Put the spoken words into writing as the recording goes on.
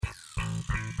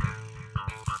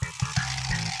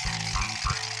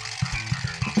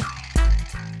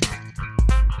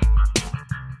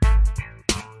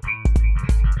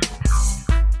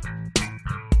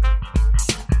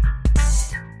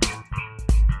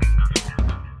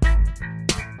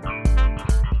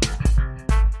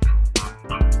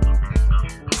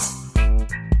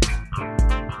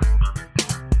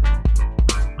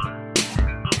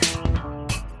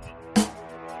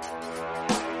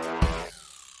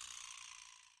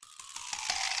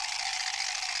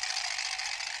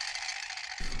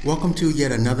Welcome to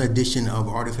yet another edition of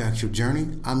Artifactual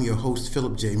Journey. I'm your host,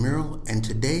 Philip J. Merrill, and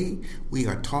today we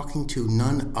are talking to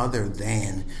none other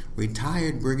than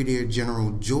retired Brigadier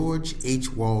General George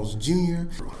H. Walls, Jr.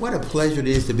 What a pleasure it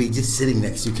is to be just sitting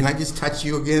next to you. Can I just touch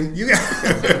you again?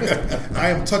 I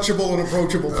am touchable and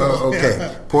approachable. Okay.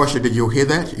 Yeah. Portia, did you hear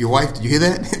that? Your wife, did you hear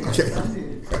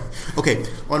that? Okay,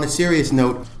 on a serious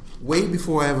note, way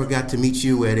before I ever got to meet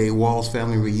you at a Walls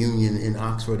family reunion in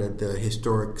Oxford at the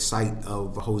historic site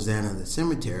of Hosanna the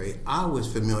Cemetery, I was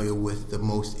familiar with the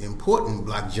most important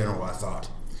black general, I thought,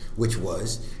 which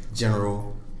was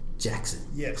General Jackson.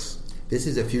 Yes. This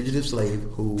is a fugitive slave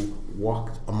who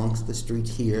walked amongst the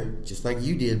streets here, just like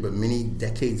you did, but many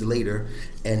decades later,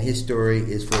 and his story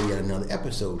is for yet another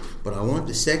episode. But I want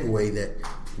to segue that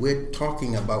we're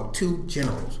talking about two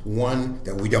generals, one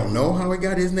that we don't know how he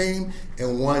got his name,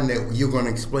 and one that you're going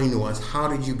to explain to us. How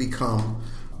did you become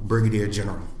Brigadier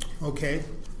General? Okay.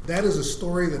 That is a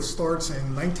story that starts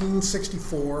in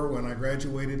 1964 when I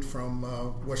graduated from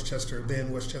Westchester,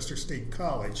 then Westchester State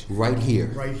College. Right here.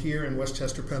 Right here in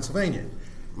Westchester, Pennsylvania.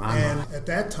 And at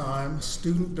that time,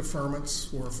 student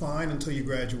deferments were fine until you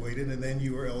graduated, and then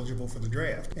you were eligible for the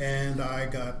draft. And I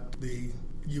got the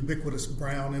ubiquitous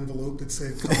brown envelope that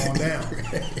said, "Come on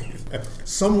down."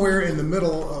 Somewhere in the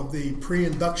middle of the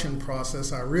pre-induction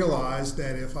process, I realized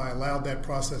that if I allowed that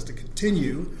process to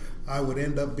continue, I would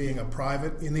end up being a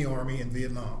private in the Army in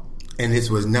Vietnam. And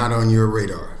this was not on your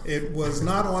radar? It was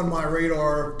not on my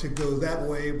radar to go that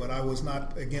way, but I was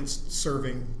not against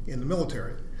serving in the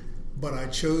military. But I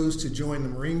chose to join the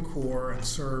Marine Corps and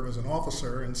serve as an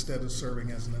officer instead of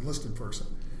serving as an enlisted person.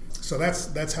 So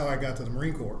that's how I got to the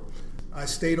Marine Corps. I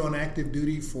stayed on active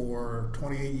duty for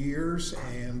 28 years,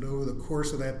 and over the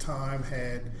course of that time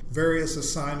had various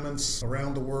assignments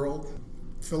around the world: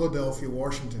 Philadelphia,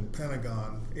 Washington,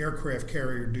 Pentagon, aircraft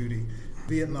carrier duty,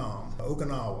 Vietnam,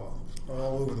 Okinawa,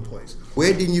 all over the place.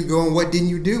 Where didn't you go and what didn't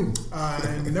you do?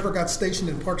 I never got stationed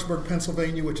in Parkersburg,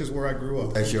 Pennsylvania, which is where I grew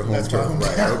up. That's your hometown,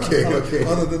 right? Okay.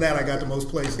 Other than that, I got to most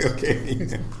places. Okay.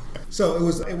 So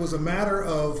it was a matter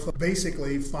of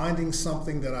basically finding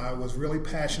something that I was really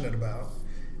passionate about,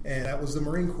 and that was the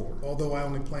Marine Corps. Although I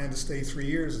only planned to stay 3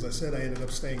 years, as I said, I ended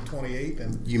up staying 28.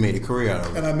 And you made a career out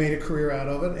of it. And I made a career out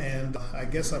of it, and I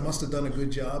guess I must have done a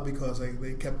good job because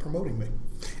they kept promoting me.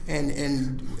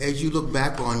 And as you look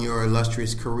back on your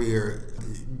illustrious career,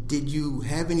 did you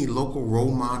have any local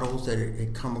role models that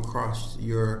had come across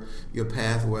your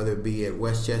path, whether it be at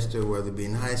Westchester, whether it be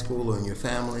in high school or in your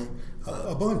family?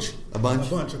 A bunch.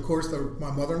 Of course,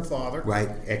 my mother and father. Right.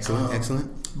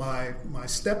 Excellent. My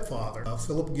stepfather,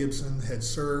 Philip Gibson, had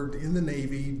served in the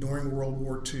Navy during World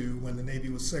War II when the Navy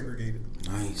was segregated.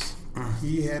 Nice.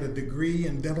 He had a degree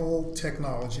in dental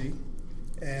technology,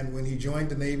 and when he joined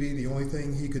the Navy, the only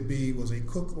thing he could be was a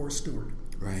cook or steward.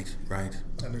 Right.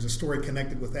 And there's a story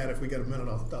connected with that. If we get a minute,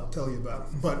 I'll tell you about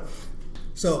it. But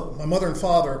so my mother and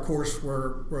father, of course,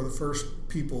 were the first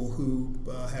people who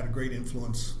had a great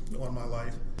influence on my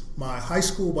life. My high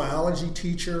school biology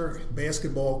teacher,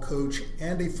 basketball coach,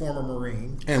 and a former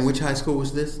Marine. And which high school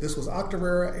was this? This was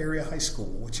Octorara Area High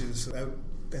School, which is out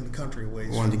in the country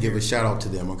ways. I wanted to give a shout out to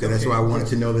them. Okay, that's why I wanted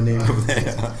to know the name of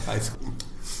that high school.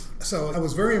 So I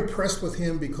was very impressed with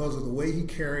him because of the way he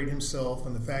carried himself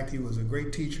and the fact he was a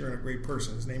great teacher and a great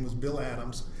person. His name was Bill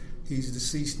Adams. He's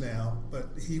deceased now, but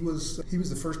he was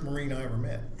the first Marine I ever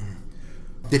met.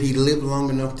 Did he live long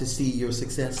enough to see your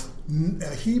success?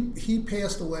 He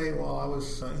passed away while I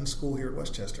was in school here at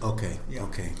Westchester. Okay. Yeah.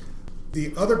 Okay.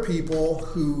 The other people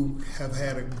who have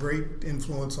had a great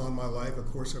influence on my life, of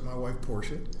course, are my wife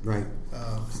Portia. Right.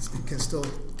 Still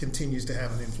continues to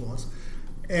have an influence.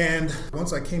 And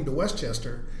once I came to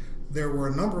Westchester, there were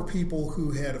a number of people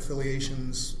who had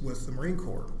affiliations with the Marine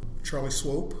Corps. Charlie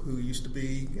Swope, who used to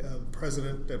be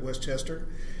president at Westchester,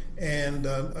 and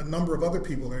a number of other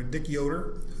people there. Dick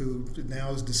Yoder, who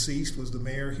now is deceased, was the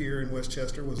mayor here in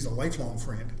Westchester, was a lifelong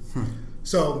friend.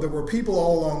 So there were people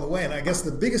all along the way, and I guess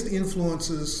the biggest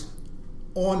influences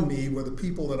on me were the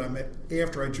people that I met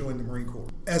after I joined the Marine Corps.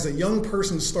 As a young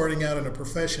person starting out in a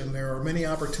profession, there are many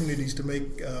opportunities to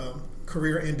make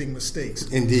career-ending mistakes.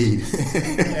 Indeed.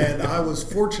 And I was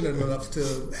fortunate enough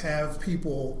to have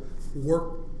people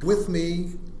work with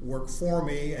me, work for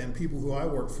me, and people who I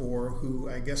work for who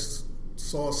I guess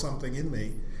saw something in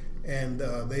me, and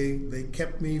they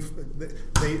kept me.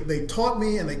 They taught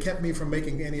me, and they kept me from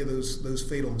making any of those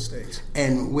fatal mistakes.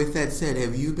 And with that said,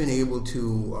 have you been able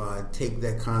to take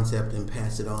that concept and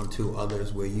pass it on to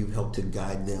others, where you've helped to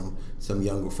guide them, some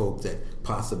younger folk that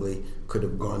possibly could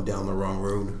have gone down the wrong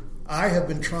road? I have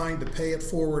been trying to pay it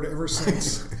forward ever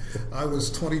since I was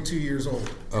 22 years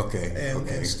old. Okay.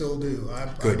 And still do.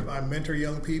 I mentor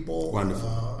young people. Wonderful.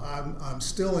 I'm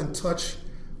still in touch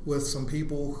with some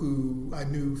people who I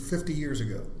knew 50 years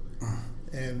ago.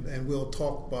 And we'll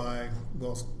talk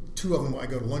two of them I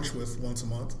go to lunch with once a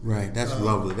month. Right, that's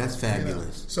lovely. That's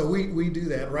fabulous. So we do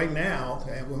that right now.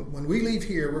 And when we leave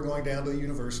here, we're going down to the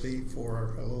university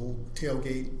for a little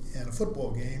tailgate and a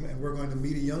football game, and we're going to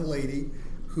meet a young lady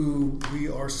who we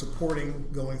are supporting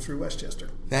going through Westchester.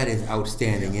 That is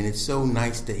outstanding, and it's so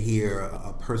nice to hear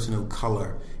a person of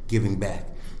color giving back.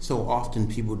 So often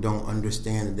people don't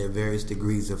understand that there are various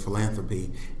degrees of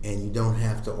philanthropy, and you don't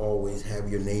have to always have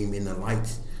your name in the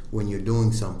lights when you're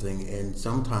doing something. And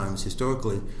sometimes,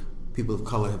 historically, people of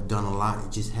color have done a lot.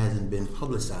 It just hasn't been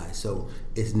publicized. So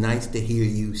it's nice to hear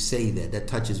you say that. That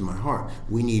touches my heart.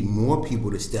 We need more people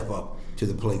to step up to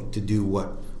the plate to do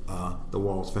what the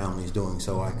Walls family is doing.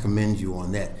 So I commend you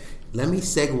on that. Let me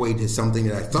segue to something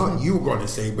that I thought you were going to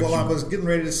say. But I was getting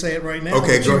ready to say it right now.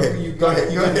 Okay, go ahead. Go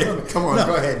ahead. Come on,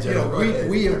 go ahead, Joe.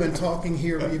 We have been talking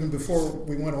here even before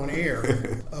we went on air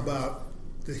about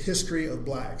the history of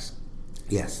blacks.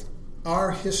 Yes.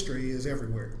 Our history is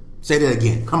everywhere. Say that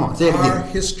again. Come on, say it again. Our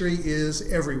history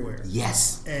is everywhere.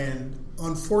 Yes. And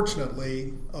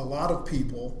unfortunately, a lot of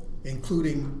people,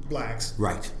 including blacks,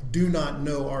 do not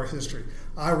know our history.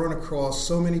 I run across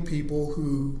so many people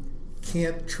who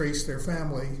can't trace their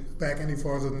family back any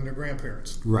farther than their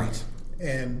grandparents. Right.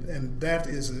 And that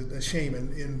is a shame.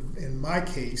 And in my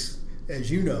case, as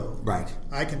you know,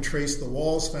 I can trace the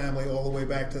Walls family all the way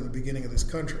back to the beginning of this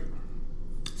country.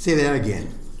 Say that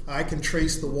again. I can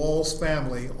trace the Walls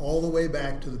family all the way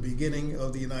back to the beginning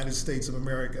of the United States of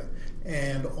America.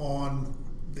 And on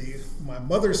my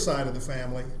mother's side of the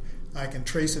family, I can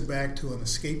trace it back to an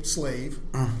escaped slave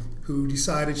who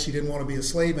decided she didn't want to be a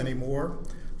slave anymore,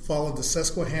 followed the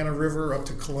Susquehanna River up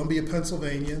to Columbia,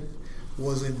 Pennsylvania,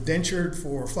 was indentured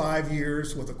for 5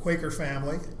 years with a Quaker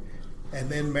family, and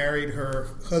then married her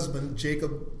husband,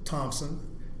 Jacob Thompson,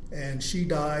 and she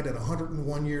died at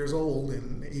 101 years old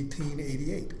in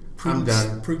 1888. I'm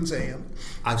done. Prudence Ann.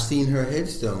 I've seen her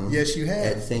headstone. Yes, you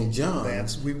have. At St. John.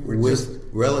 With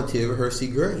relative Hersey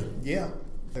Gray. Yeah.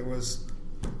 There was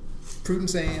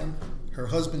Prudence Ann. Her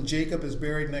husband Jacob is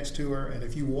buried next to her, and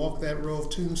if you walk that row of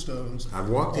tombstones I've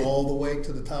walked all the way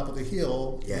to the top of the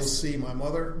hill, yes, you'll see my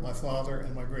mother, my father,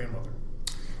 and my grandmother.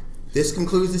 This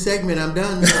concludes the segment. I'm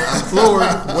done. I'm floored.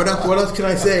 What else can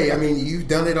I say? I mean, you've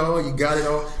done it all. You got it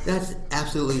all. That's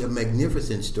absolutely a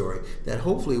magnificent story that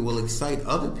hopefully will excite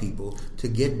other people to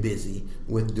get busy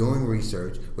with doing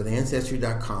research, with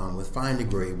Ancestry.com, with Find a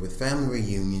Grave, with family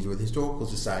reunions, with historical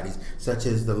societies, such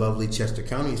as the lovely Chester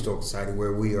County Historical Society,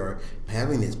 where we are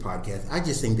having this podcast. I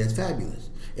just think that's fabulous.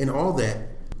 And all that,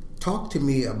 talk to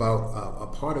me about a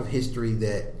part of history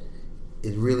that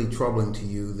is really troubling to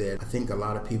you that I think a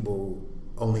lot of people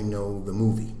only know the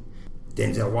movie.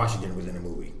 Denzel Washington was in the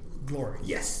movie. Glory.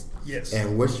 Yes. Yes.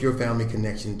 And what's your family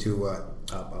connection to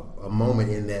a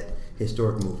moment in that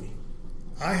historic movie?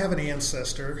 I have an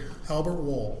ancestor, Albert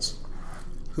Walls,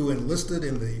 who enlisted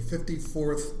in the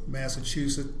 54th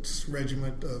Massachusetts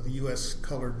Regiment of U.S.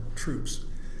 Colored Troops.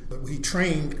 He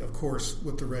trained, of course,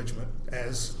 with the regiment,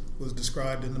 as was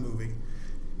described in the movie.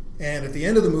 And at the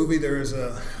end of the movie, there is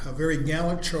a very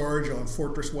gallant charge on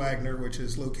Fortress Wagner, which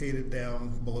is located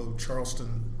down below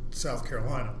Charleston, South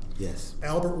Carolina. Yes.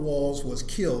 Albert Walls was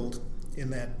killed in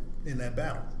that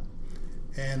battle.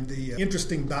 And the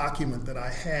interesting document that I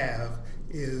have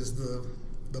is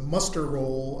the muster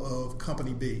roll of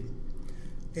Company B.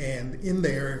 And in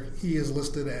there, he is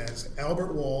listed as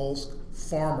Albert Walls,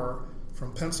 farmer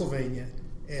from Pennsylvania,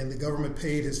 and the government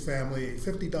paid his family a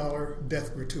 $50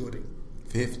 death gratuity.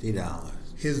 $50.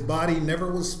 His body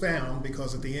never was found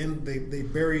because at the end they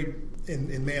buried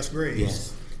in mass graves.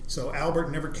 Yes. So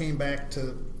Albert never came back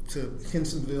to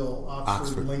Hinsonville,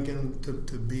 Oxford, Lincoln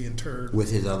to be interred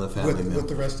with his other family members. With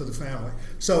the rest of the family.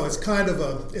 So it's kind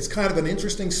of an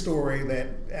interesting story that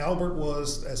Albert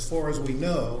was, as far as we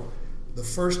know, the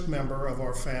first member of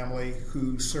our family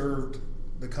who served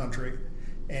the country,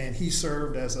 and he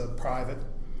served as a private.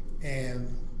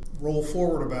 And roll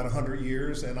forward about 100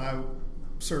 years, and I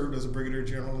served as a brigadier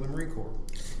general in the Marine Corps.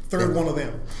 Third one of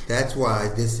them. That's why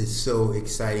this is so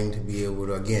exciting to be able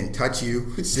to, again, touch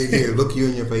you, sit here, look you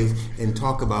in your face, and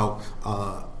talk about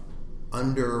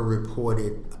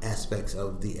underreported aspects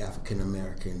of the African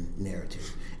American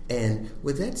narrative. And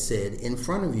with that said, in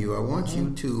front of you, I want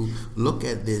you to look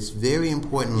at this very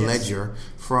important ledger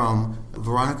from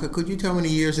Veronica. Could you tell me the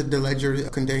years that the ledger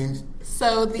contains?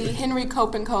 So the Henry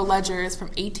Cope & Co. ledger is from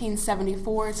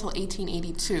 1874 till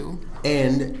 1882.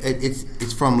 And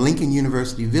it's from Lincoln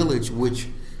University Village, which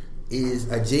is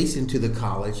adjacent to the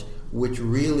college, which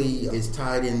really is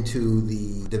tied into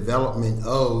the development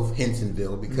of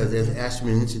Hensonville, because as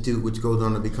Ashman Institute, which goes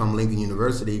on to become Lincoln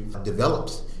University,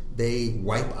 develops, they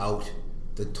wipe out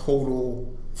the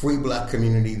total free black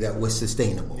community that was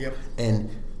sustainable. Yep.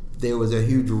 And there was a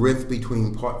huge rift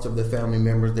between parts of the family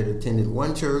members that attended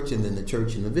one church and then the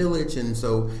church in the village, and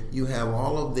so you have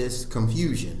all of this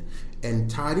confusion. And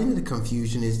tied into the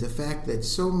confusion is the fact that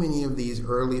so many of these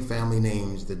early family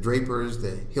names, the Drapers,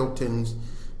 the Hiltons,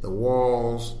 the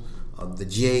Walls, the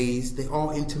Jays, they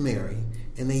all intermarry,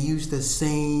 and they use the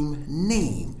same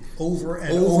name over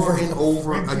and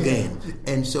over again.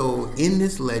 And so in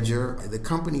this ledger, the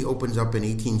company opens up in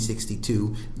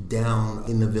 1862 down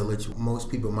in the village. Most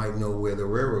people might know where the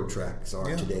railroad tracks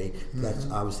are today. That's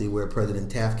obviously where President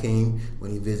Taft came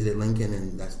when he visited Lincoln,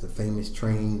 and that's the famous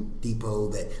train depot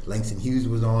that Langston Hughes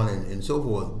was on, and so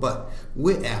forth. But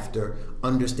we're after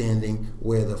understanding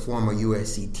where the former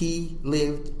USCT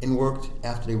lived and worked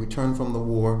after they returned from the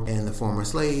war, and the former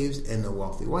slaves and the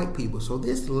wealthy white people. So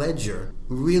this ledger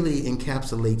really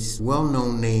encapsulates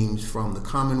well-known names from the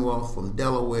Commonwealth, from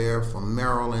Delaware, from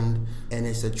Maryland, and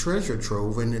it's a treasure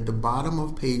trove. And at the bottom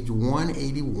of page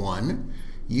 181,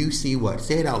 you see what?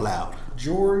 Say it out loud.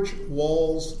 George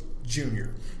Walls Jr.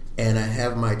 And I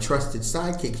have my trusted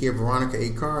sidekick here, Veronica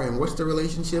A. Carr. And what's the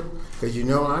relationship? Because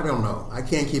I don't know. I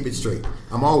can't keep it straight.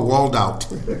 I'm all walled out.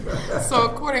 So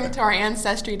according to our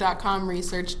Ancestry.com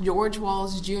research, George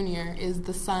Walls Jr. is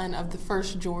the son of the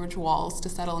first George Walls to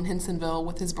settle in Hensonville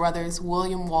with his brothers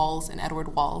William Walls and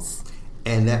Edward Walls.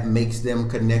 And that makes them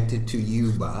connected to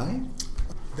you by?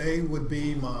 They would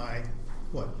be my,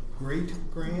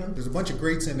 great-grand? There's a bunch of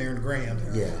greats in there and grand.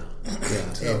 Yeah.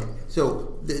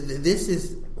 So this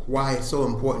is why it's so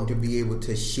important to be able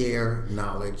to share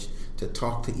knowledge, to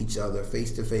talk to each other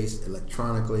face-to-face,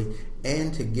 electronically,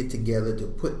 and to get together to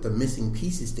put the missing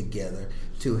pieces together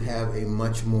to have a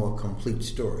much more complete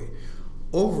story.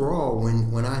 Overall,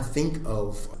 when I think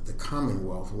of the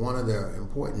Commonwealth, one of the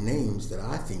important names that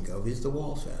I think of is the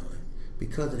Walls family,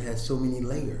 because it has so many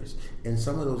layers, and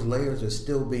some of those layers are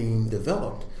still being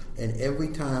developed. And every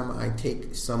time I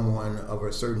take someone of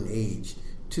a certain age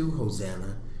to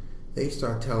Hosanna, they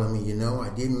start telling me, I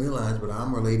didn't realize, but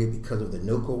I'm related because of the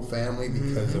Noco family,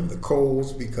 because of the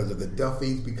Coles, because of the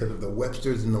Duffys, because of the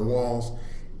Websters and the Walls.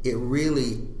 It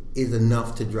really is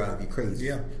enough to drive you crazy,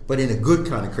 but in a good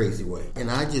kind of crazy way. And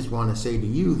I just want to say to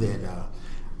you that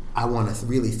I want to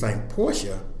really thank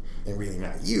Portia, and really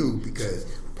not you, because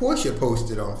Portia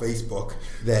posted on Facebook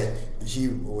that she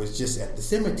was just at the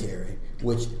cemetery,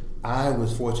 which I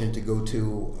was fortunate to go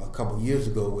to a couple years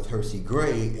ago with Hersey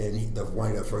Gray, and one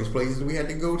of the first places we had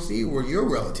to go see were your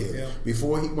relative. Yeah.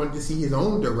 Before he wanted to see his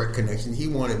own direct connection, he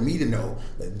wanted me to know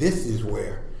that this is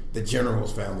where the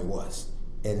General's family was.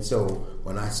 And so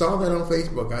when I saw that on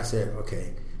Facebook, I said,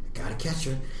 okay, I gotta catch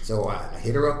her. So I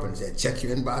hit her up and said, check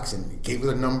your inbox, and gave her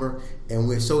the number. And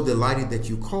we're so delighted that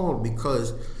you called,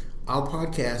 because our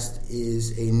podcast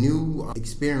is a new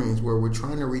experience where we're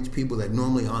trying to reach people that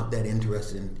normally aren't that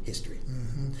interested in history.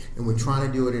 And we're trying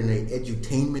to do it in an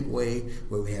edutainment way,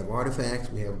 where we have artifacts,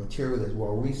 we have material that's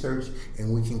well researched,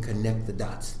 and we can connect the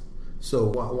dots. So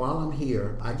while I'm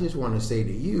here, I just want to say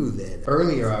to you that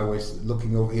earlier I was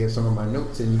looking over here at some of my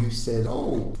notes, and you said,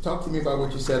 talk to me about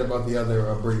what you said about the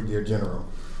other Brigadier General.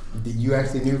 Did you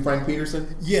actually knew Frank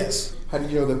Peterson? Yes. How did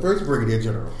you know the first Brigadier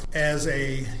General? As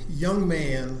a young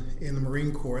man in the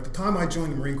Marine Corps, at the time I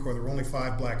joined the Marine Corps, there were only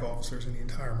 5 black officers in the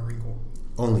entire Marine Corps.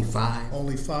 Only 5?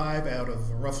 Only 5 out of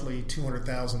roughly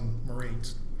 200,000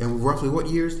 Marines. And roughly what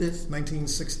year is this?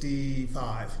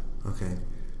 1965. Okay.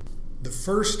 The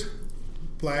first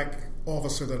black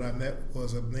officer that I met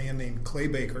was a man named Clay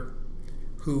Baker,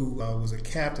 who was a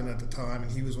captain at the time,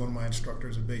 and he was one of my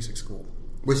instructors at basic school.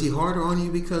 Was he harder on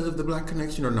you because of the black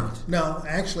connection or not? No,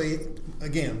 actually,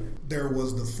 again, there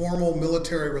was the formal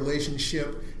military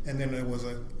relationship, and then there was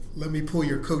a let me pull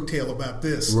your coattail about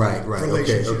this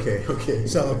relationship. Okay.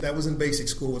 So that was in basic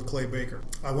school with Clay Baker.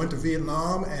 I went to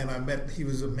Vietnam, and I met, he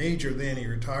was a major then, he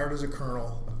retired as a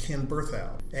colonel, Ken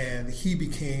Berthoud, and he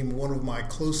became one of my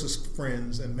closest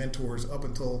friends and mentors up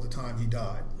until the time he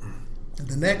died.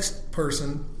 The next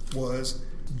person was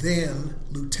then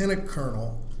Lieutenant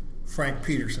Colonel Frank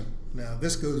Peterson. Now,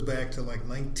 this goes back to like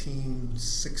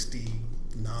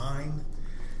 1969,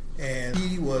 and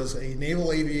he was a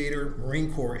naval aviator,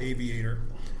 Marine Corps aviator,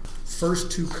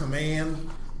 first to command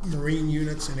Marine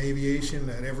units in aviation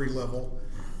at every level,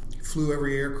 flew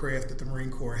every aircraft that the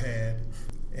Marine Corps had,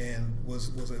 and was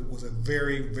a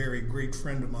very, very great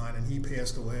friend of mine, and he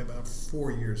passed away about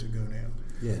 4 years ago now.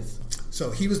 Yes.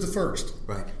 So he was the first.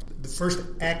 Right. The first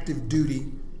active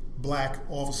duty black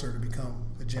officer to become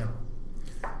a general.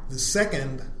 The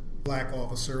second black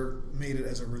officer made it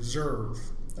as a reserve.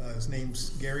 His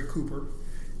name's Gary Cooper.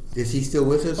 Is he still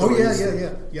with us? Oh,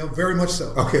 yeah, very much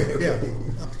so. Okay. Yeah.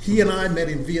 He and I met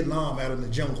in Vietnam out in the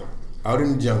jungle. Out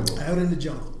in the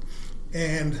jungle.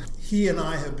 And he and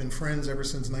I have been friends ever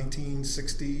since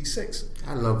 1966.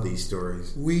 I love these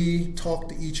stories. We talk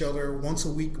to each other once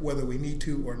a week, whether we need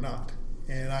to or not.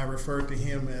 And I refer to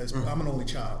him as, I'm an only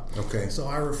child. Okay. So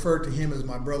I refer to him as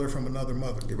my brother from another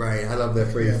mother. Right, I love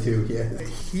that phrase too, yeah.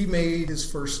 He made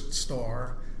his first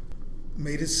star,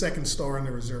 made his second star in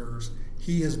the reserves.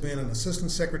 He has been an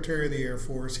assistant secretary of the Air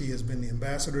Force. He has been the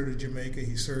ambassador to Jamaica.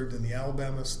 He served in the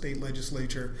Alabama state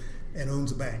legislature and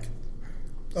owns a bank.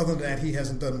 Other than that, he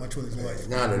hasn't done much with his life.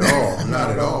 Not at all. Not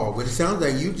at all. But it sounds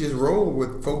like you just roll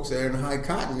with folks that are in high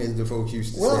cotton, as the folks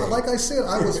used to say. Well, like I said,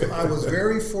 I was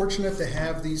very fortunate to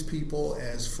have these people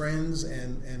as friends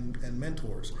and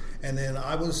mentors. And then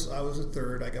I was a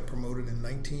third. I got promoted in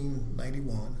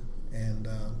 1991 and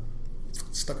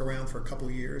stuck around for a couple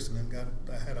of years, and then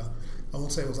I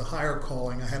won't say it was a higher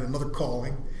calling. I had another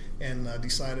calling, and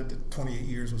decided that 28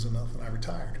 years was enough, and I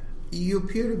retired. You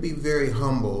appear to be very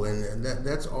humble, and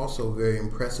that's also very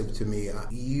impressive to me.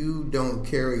 You don't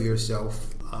carry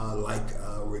yourself like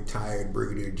a retired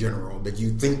brigadier general that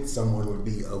you think someone would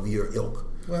be of your ilk.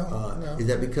 Well, no. Is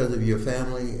that because of your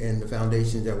family and the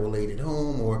foundations that were laid at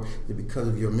home, or is it because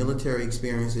of your military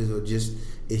experiences, or just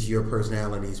it's your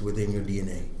personalities within your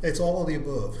DNA? It's all of the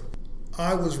above.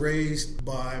 I was raised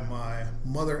by my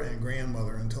mother and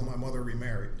grandmother until my mother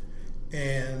remarried.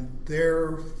 And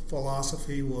their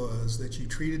philosophy was that you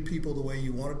treated people the way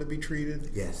you wanted to be treated,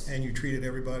 yes, and you treated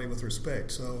everybody with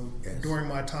respect. So during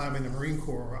my time in the Marine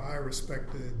Corps, I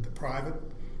respected the private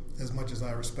as much as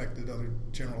I respected other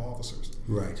general officers.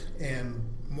 Right. And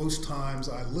most times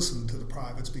I listened to the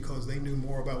privates because they knew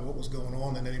more about what was going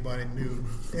on than anybody knew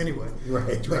anyway.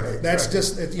 Right. That's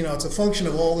just, it's a function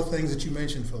of all the things that you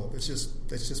mentioned, Philip. It's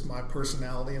just my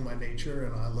personality and my nature,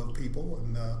 and I love people,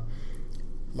 and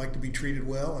like to be treated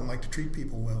well and like to treat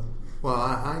people well. Well,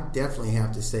 I definitely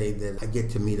have to say that I get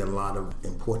to meet a lot of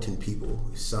important people,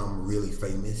 some really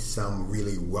famous, some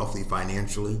really wealthy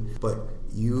financially, but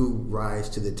you rise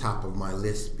to the top of my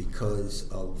list because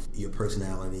of your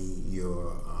personality,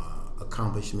 your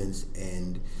accomplishments,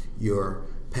 and your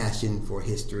passion for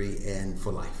history and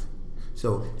for life.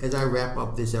 So as I wrap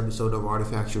up this episode of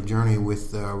Artifactual Journey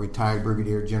with retired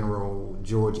Brigadier General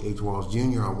George H. Walls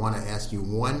Jr., I want to ask you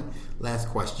one last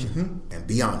question, and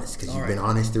be honest, because you've been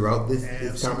honest throughout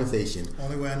this conversation.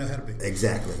 Only way I know how to be.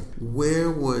 Exactly. Where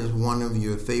was one of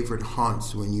your favorite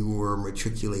haunts when you were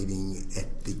matriculating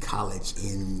at the college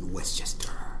in Westchester?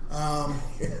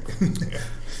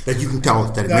 That you can tell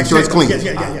us that. Make sure it's clean.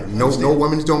 Yeah. No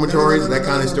women's dormitories, that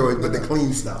kind of stories, but the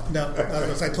clean stuff. No,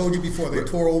 as I told you before, they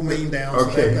tore Old Main down.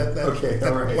 Okay. So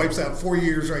that wipes out 4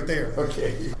 years right there.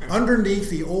 Okay. Underneath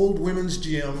the old women's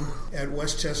gym at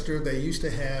Westchester, they used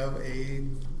to have a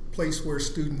place where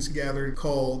students gathered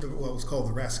called the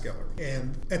Rathskeller.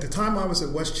 And at the time I was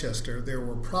at Westchester, there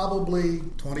were probably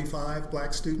 25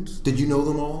 black students. Did you know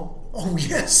them all? Oh,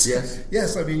 yes.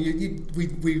 Yes, I mean, we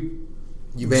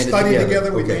studied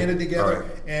together, we banded together,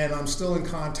 and I'm still in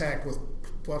contact with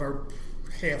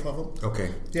half of them.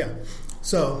 Okay. Yeah.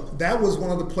 So that was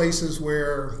one of the places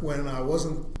where when I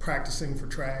wasn't practicing for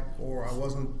track or I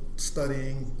wasn't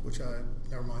studying,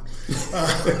 never mind.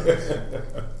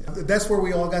 That's where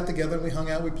we all got together and we hung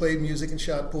out, we played music and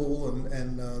shot pool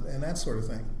and that sort of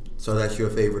thing. So that's your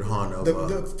favorite haunt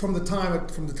of from the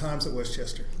times at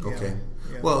Westchester. Okay.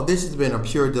 Yeah. Well, this has been a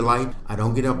pure delight. I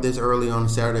don't get up this early on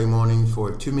Saturday morning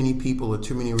for too many people or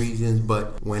too many reasons,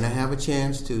 but when I have a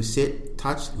chance to sit,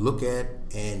 touch, look at,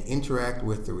 and interact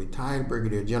with the retired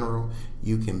Brigadier General,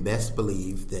 you can best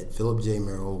believe that Philip J.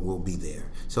 Merrill will be there.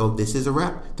 So this is a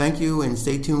wrap. Thank you, and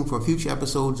stay tuned for future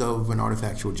episodes of An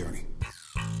Artifactual Journey.